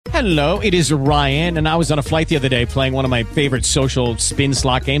Hello, it is Ryan, and I was on a flight the other day playing one of my favorite social spin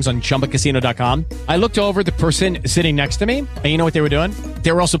slot games on ChumbaCasino.com. I looked over at the person sitting next to me, and you know what they were doing?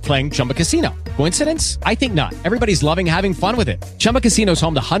 They were also playing Chumba Casino. Coincidence? I think not. Everybody's loving having fun with it. Chumba Casino is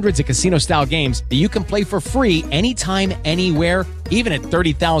home to hundreds of casino-style games that you can play for free anytime, anywhere, even at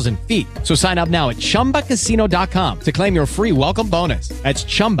 30,000 feet. So sign up now at ChumbaCasino.com to claim your free welcome bonus. That's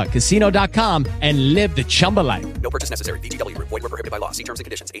ChumbaCasino.com and live the Chumba life. No purchase necessary. VGW. Void were prohibited by law. See terms and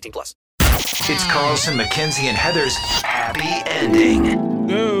conditions. 18+. It's Carlson, McKenzie, and Heather's Happy Ending.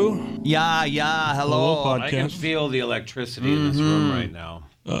 Hello. Yeah, hello. Hello, I can podcast. feel the electricity in this room right now.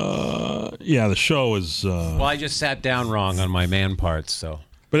 Yeah, the show is. Well, I just sat down wrong on my man parts, so.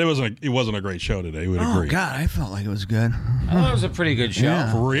 But it wasn't a great show today. We'd agree. God, I felt like it was good. I thought it was a pretty good show.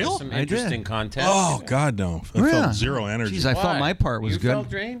 Yeah. For real? Some I did. interesting content. Oh God, no! I felt zero energy. Jeez, I thought my part was you good. Felt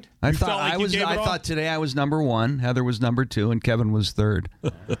drained? I You thought felt like I you was. gave it I all? thought today I was number 1, Heather was number 2, and Kevin was third.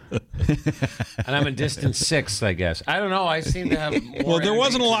 And I'm a distant sixth, I guess. I don't know. I seem to have more Well, there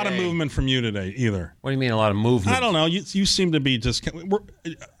wasn't a energy lot of today. movement from you today either. What do you mean a lot of movement? I don't know. You seem to be just.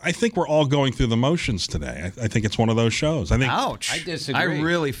 I think we're all going through the motions today. I think it's one of those shows. I think. Ouch! I disagree. I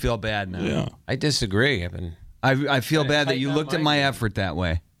really feel bad now. Yeah. I disagree. I feel bad that tighten you up looked at my my game. effort that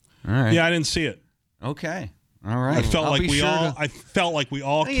way. All right. Yeah, I didn't see it. Okay. All right. I felt I'll like be we sure all. to- I felt like we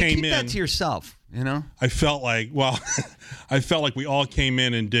all Hey, came keep in. that to yourself. You know. I felt like I felt like we all came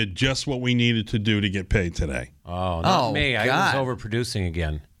in and did just what we needed to do to get paid today. Oh, not Oh, me. I God. was overproducing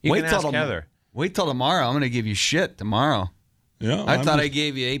again. You can ask Heather. Wait till tomorrow. I'm going to give you shit tomorrow. Yeah, I thought I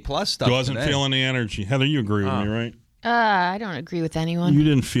gave you A+ stuff. wasn't today. feeling the energy. Heather, you agree with me, right? I don't agree with anyone. You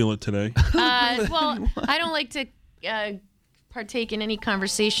didn't feel it today. Well, I don't like to partake in any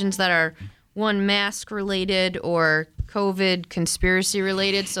conversations that are one mask related or COVID conspiracy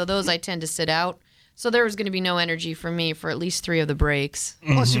related. So those I tend to sit out. So there was going to be no energy for me for at least 3 of the breaks.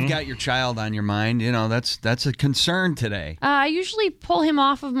 Plus, you've got your child on your mind. You know, that's a concern today. I usually pull him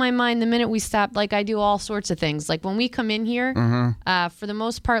off of my mind the minute we stop. Like I do all sorts of things. Like when we come in here, for the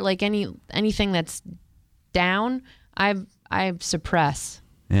most part, like anything that's down, I suppress.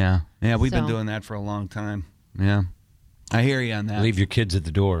 Yeah, we've been So- doing that for a long time. Yeah, I hear you on that. Leave your kids at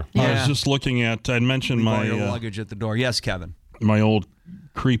the door. I Yeah. was just looking at. I'd mentioned Leave all my your luggage at the door. Yes, Kevin. my old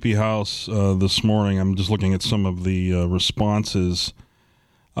creepy house this morning. I'm just looking at some of the responses.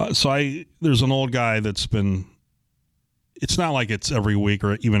 There's an old guy that's been. It's not like it's every week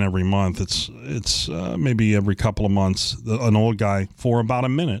or even every month. It's maybe every couple of months. An old guy for about a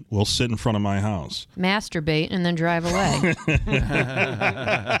minute will sit in front of my house. Masturbate and then drive away.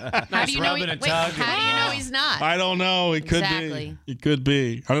 How do you know? rubbing a Wait, tug. how do you know he's not? I don't know. It could Exactly. be. It could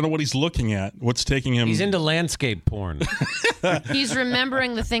be. I don't know what he's looking at. What's taking him? He's into landscape porn. He's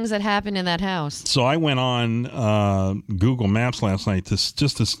remembering the things that happened in that house. So I went on Google Maps last night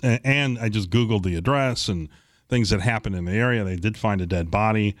and I just Googled the address and things that happened in the area. They did find a dead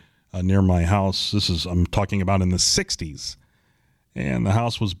body near my house. I'm talking about in the 60s. And the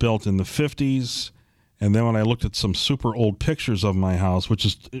house was built in the 50s. And then when I looked at some super old pictures of my house, which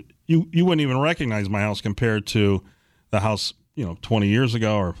is, you wouldn't even recognize my house compared to the house, 20 years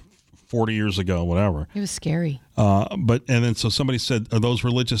ago or 40 years ago, whatever. It was scary. So somebody said, are those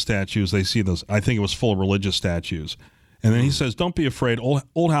religious statues? They see those. I think it was full of religious statues. And then he says, don't be afraid.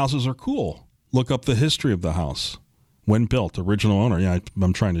 Old houses are cool. Look up the history of the house. When built, original owner. Yeah,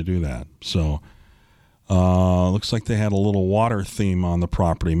 I'm trying to do that. So looks like they had a little water theme on the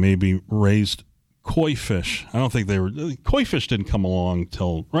property. Maybe raised koi fish. I don't think koi fish didn't come along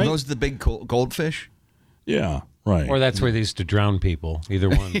till, right? Are those the big goldfish? Yeah, right. Or that's where they used to drown people. Either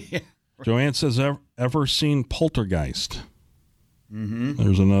one. Joanne says, ever seen Poltergeist? Mm-hmm.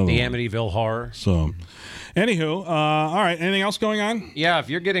 There's another The one. Amityville Horror. So, anywho, all right. Anything else going on? Yeah, if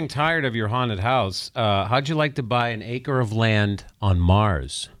you're getting tired of your haunted house, how'd you like to buy an acre of land on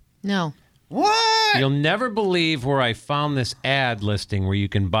Mars? No. What? You'll never believe where I found this ad listing where you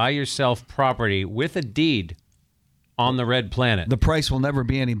can buy yourself property with a deed on the red planet. The price will never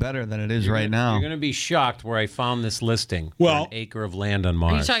be any better than it is right now. You're going to be shocked where I found this listing Well- for an acre of land on Are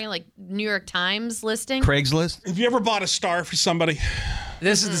Mars. you talking like New York Times listing? Craigslist? Have you ever bought a star for somebody?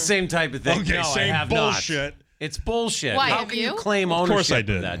 This is the same type of thing. Okay, no, same I have bullshit. not. It's bullshit. Why, How have can you? you claim course ownership I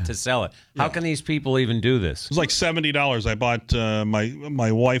did. of that to sell it? How can these people even do this? It was like $70. I bought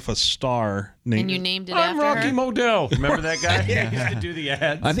my wife a star named. And you named it I'm after Rocky her? Modell. Remember that guy? He used to do the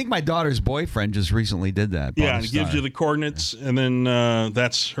ads. I think my daughter's boyfriend just recently did that. Yeah, bought a it gives star. you the coordinates, and then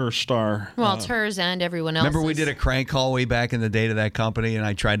that's her star. Well, it's hers and everyone else's. Remember we did a crank call way back in the day to that company, and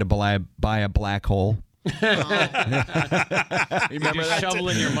I tried to buy a black hole? You're just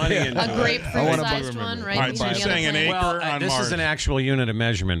shoveling your money into A it. grapefruit-sized one, right? All right, so behind you're the other saying an plant. acre Well, on this Mars. is an actual unit of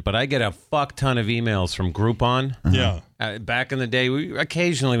measurement, but I get a fuck ton of emails from Groupon. Yeah. Back in the day,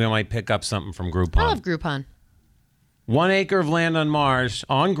 occasionally we might pick up something from Groupon. I love Groupon. 1 acre of land on Mars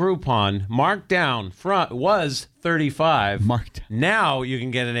on Groupon, marked down front was $35. Marked. Now you can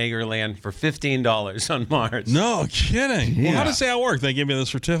get an acre of land for $15 on Mars. No kidding. Well, how does that work? They give you the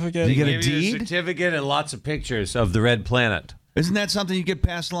certificate? You get a Give you deed? certificate and lots of pictures of the red planet. Isn't that something you get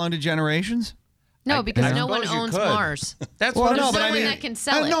passed along to generations? No, because I no one suppose you owns could. Mars. That's Well, what no, I'm but no I one mean- that can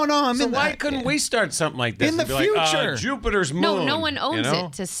sell it. No, I'm So in why the, couldn't we start something like this? In the and be like, future. Jupiter's moon. No, no one owns you know?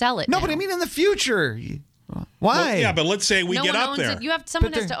 it to sell it. No, now. but I mean in the future. Why? Well, yeah, but let's say we no get one up owns there. it.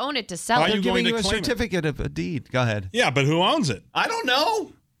 Someone But has they're- to own it to sell Are They're it. you giving going you to a claim it? certificate of a deed. Go ahead. Yeah, but who owns it? I don't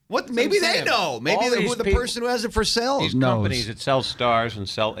know. What? Maybe what I'm they saying. know. Maybe All the these the people- person who has it for sale These knows. companies that sell stars and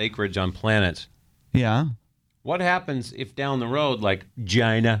sell acreage on planets. Yeah. What happens if down the road, like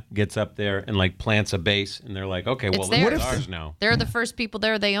China gets up there and like plants a base, and they're like, okay, well, It's this theirs. is ours now. They're the first people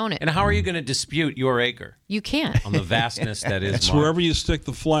there. They own it. And how are you going to dispute your acre You can't. on the vastness that is It's Mars? wherever you stick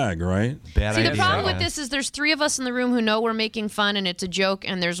the flag, right? Bad See, the idea. problem with this is there's 3 of us in the room who know we're making fun and it's a joke,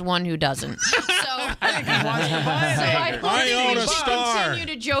 and there's one who doesn't. So I I own a star. continue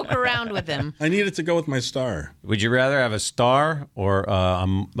to joke around with him. I need it to go with my star. Would you rather have a star or a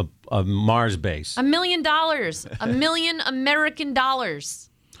Mars base? $1 million. $1 million American dollars.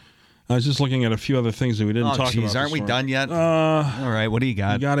 I was just looking at a few other things that we didn't Oh, talk geez, about. aren't we this done morning. yet? All right, what do you We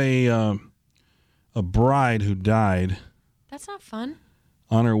got? got a bride who died That's not fun.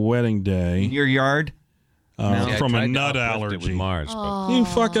 on her wedding day In your yard? See, I from a tried to nut uplift it with allergy. Mars, but You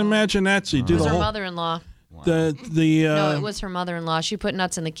can fucking imagine that. So you do It was the her whole mother-in-law. the No, it was her mother-in-law. She put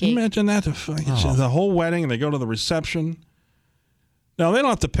nuts in the cake. Imagine that. The whole wedding, and they go to the reception. Now, they don't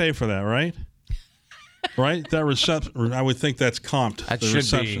have to pay for that, right? Right? That reception, I would think that's comped. That the should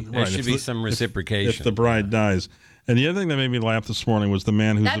reception. be. There should if be the- some if reciprocation. the bride dies. And the other thing that made me laugh this morning was the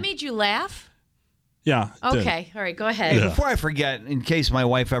man who's... That made you laugh? yeah. it did. Okay. All right, go ahead. Yeah. Before I forget, in case my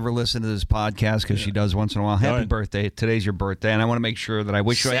wife ever listened to this podcast, because she does once in a while, happy ahead. birthday. Today's your birthday, and I want to make sure that I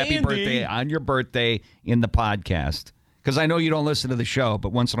wish you a happy Sandy. birthday on your birthday in the podcast. Because I know you don't listen to the show,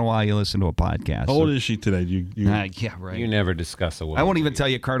 but once in a while you listen to a podcast. How old is she today? You Yeah, right. you never discuss a woman. I won't even tell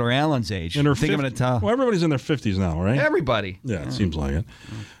you Carter Allen's age. in her Think I'm going 50s? to tell Well, everybody's in their 50s now, right? everybody. Yeah, it seems like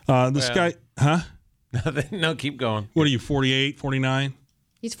it. This guy... Huh? No, keep going. What are you, 48, 49?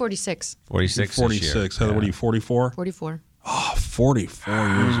 He's 46, 46. 46. Heather, what are you, 44? 44. Oh, 44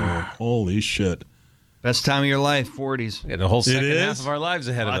 years old. Holy shit. Best time of your life, 40s. Yeah, the whole second is? half of our lives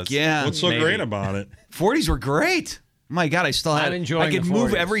ahead of Fuck us. yeah. What's so Maybe. great about it? 40s were great. My God, I still had. I'm enjoying I could the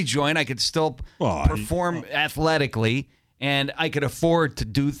move 40s. every joint. I could still Well, perform athletically, and I could afford to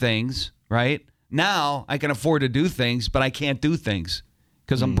do things. Right now, I can afford to do things, but I can't do things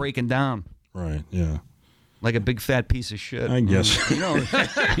because I'm breaking down Right, yeah. like a big fat piece of shit. I guess. You know,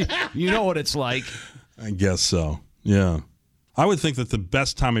 you know what it's like. I guess so. Yeah. I would think that the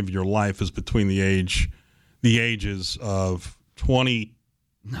best time of your life is between the ages of 20,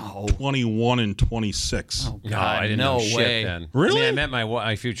 No, 21 and 26. No, I didn't no know way. shit then. Really? I mean, I met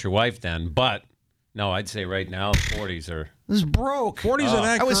my future wife then, but no, I'd say right now, 40s are. this is broke. 40s are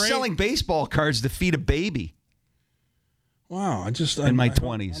that I was great? selling baseball cards to feed a baby. Wow. In my I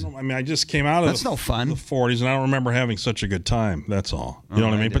don't- 20s. I mean, I just came out of That's no fun. the 40s, and I don't remember having such a good time. That's all. You know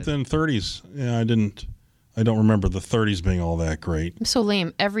what I I mean? But did. then 30s, yeah, I don't remember the 30s being all that great. I'm so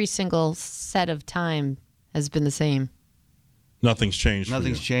lame. Every single set of time has been the same. Nothing's changed. for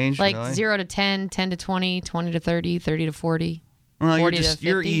Nothing's you. changed. Like really? 0 to 10, 10 to 20, 20 to 30, 30 to 40. Well, 40 you're to just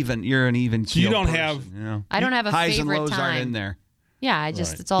you're 50. even. You're an even. So you keel don't person, have- You know? I don't have a highs favorite and lows time. aren't in there. Yeah, I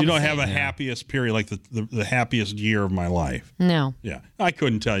just, Right. it's all You the don't same. have a happiest period, like the happiest year of my life. No. Yeah. I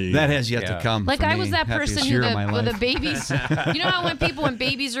couldn't tell you. That has yet to Yeah. come. Like for I me. was that Happiest person who year of my the life. babies. You know how when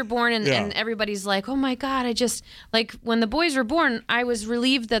babies are born and, Yeah. and everybody's like, oh my God, I just like when the boys were born, I was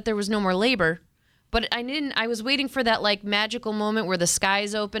relieved that there was no more labor, but I was waiting for that like magical moment where the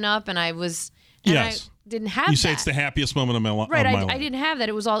skies open up and I was. And Yes. I didn't have You that. say it's the happiest moment of my, Right, of my life. I didn't have that.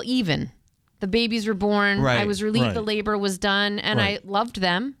 It was all even. The babies were born. Right, I was relieved right. the labor was done, and Right. I loved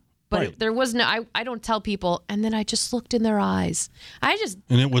them. But Right. there was no. I don't tell people. And then I just looked in their eyes. I just,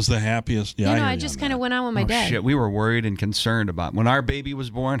 And it was the happiest. Yeah, I hear just on kind of that. went on with my Oh, day. shit, we were worried and concerned about when our baby was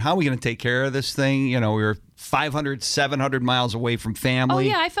born. How are we going to take care of this thing? You know, we were 500, 700 miles away from family. Oh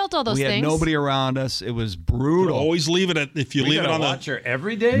yeah, I felt all those we things. had nobody around us. It was You brutal. always leave it at if you We leave it gotta on watch the. her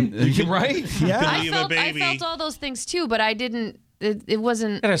every day. right? Yeah. I leave a felt baby. all those things too, but I didn't. it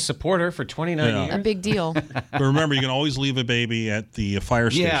wasn't Got a supporter for 29 Yeah. a years. big deal. But remember, you can always leave a baby at the fire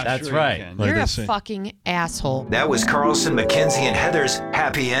station. Yeah, That's sure you right. can. Right, You're they a say. fucking asshole. That was Carlson, McKenzie, and Heather's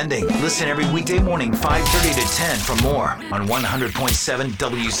Happy Ending. Listen every weekday morning, 5:30 to 10 for more on 100.7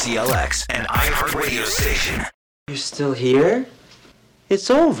 WCLX, an iHeartRadio station. You're still here? It's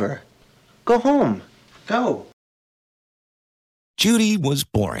over. Go home. Go. Judy was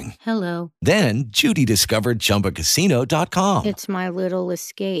boring. Hello. Then Judy discovered ChumbaCasino.com. It's my little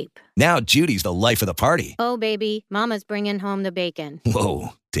escape. Now Judy's the life of the party. Oh, baby, mama's bringing home the bacon. Whoa,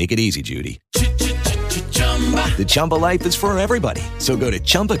 take it easy, Judy. The Chumba life is for everybody. So go to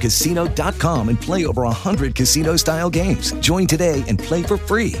ChumbaCasino.com and play over 100 casino-style games. Join today and play for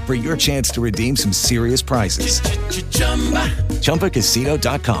free for your chance to redeem some serious prizes.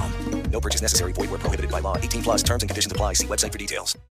 ChumbaCasino.com. No purchase necessary. Void where prohibited by law. 18 plus terms and conditions apply. See website for details.